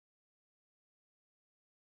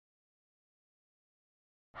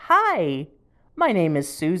Hi, my name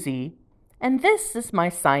is Suzy, and this is my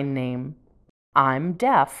sign name. I'm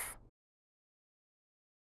deaf.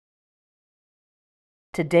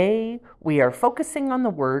 Today, we are focusing on the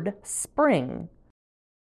word spring,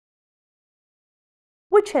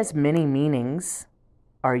 which has many meanings.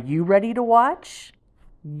 Are you ready to watch?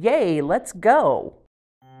 Yay, let's go!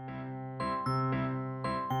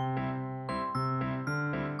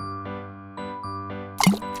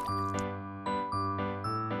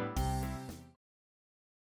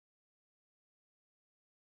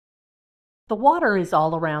 The water is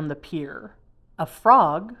all around the pier. A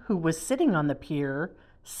frog who was sitting on the pier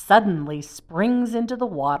suddenly springs into the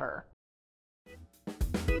water.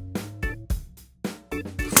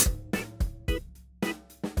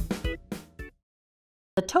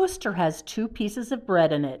 The toaster has 2 pieces of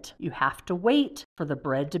bread in it. You have to wait for the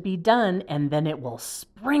bread to be done and then it will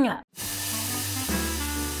spring up.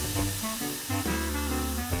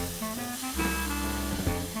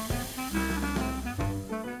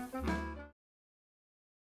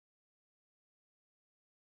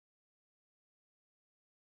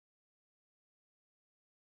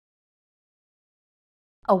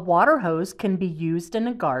 A water hose can be used in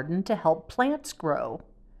a garden to help plants grow.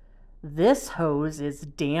 This hose is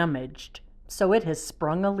damaged, so it has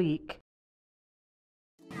sprung a leak.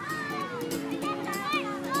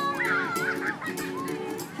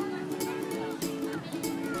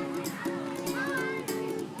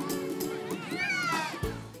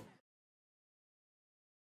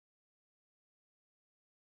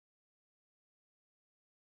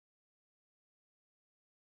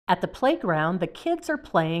 At the playground, the kids are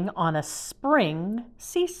playing on a spring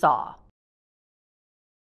seesaw.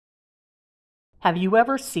 Have you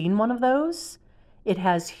ever seen one of those? It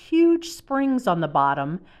has huge springs on the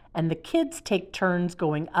bottom, and the kids take turns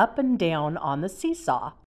going up and down on the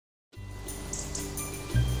seesaw.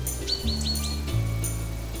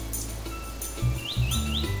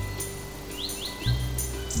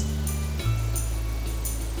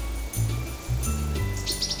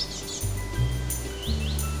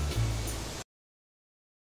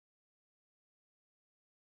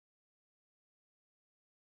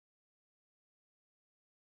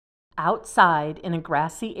 Outside in a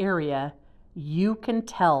grassy area, you can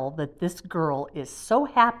tell that this girl is so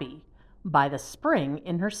happy by the spring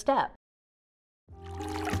in her step.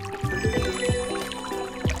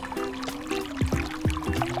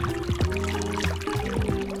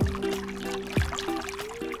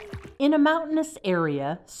 In a mountainous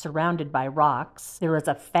area surrounded by rocks, there is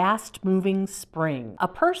a fast-moving spring. A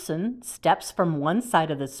person steps from one side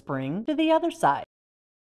of the spring to the other side.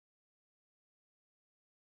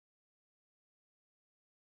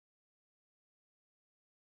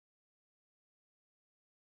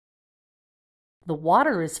 The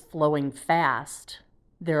water is flowing fast.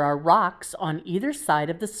 There are rocks on either side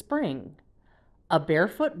of the spring. A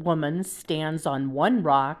barefoot woman stands on one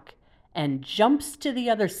rock and jumps to the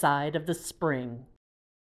other side of the spring.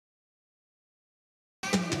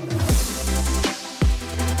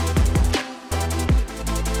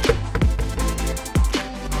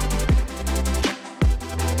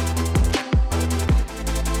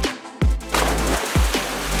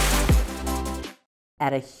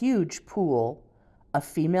 At a huge pool, a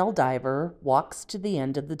female diver walks to the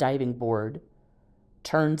end of the diving board,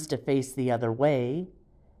 turns to face the other way,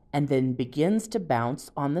 and then begins to bounce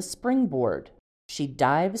on the springboard. She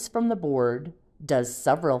dives from the board, does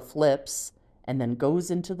several flips, and then goes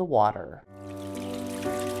into the water.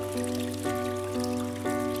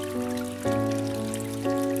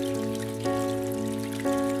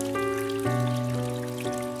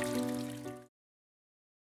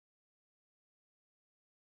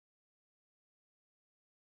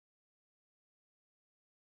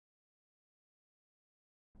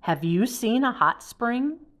 Have you seen a hot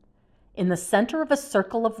spring? In the center of a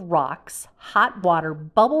circle of rocks, hot water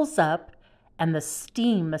bubbles up and the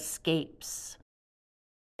steam escapes.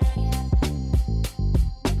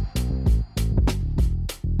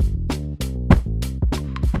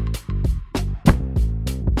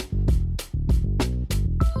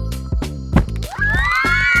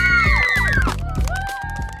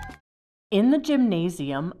 In the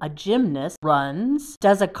gymnasium, a gymnast runs,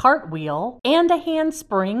 does a cartwheel, and a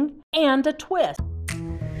handspring, and a twist.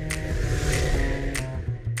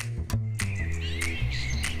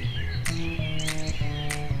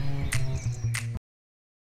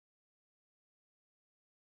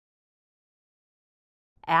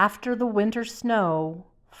 After the winter snow,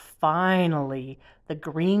 finally, the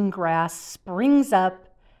green grass springs up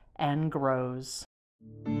and grows.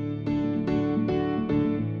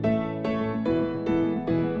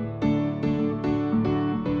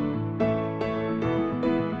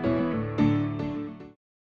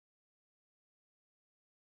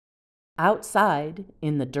 Outside,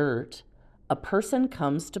 in the dirt, a person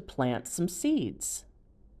comes to plant some seeds.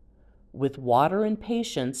 With water and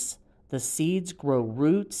patience, the seeds grow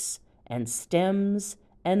roots and stems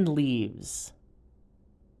and leaves.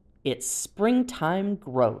 It's springtime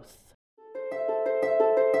growth.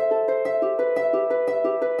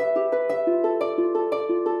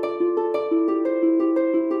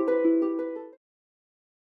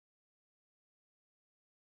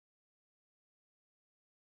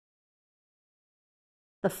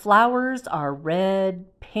 The flowers are red,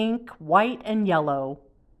 pink, white, and yellow.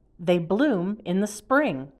 They bloom in the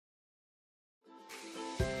spring.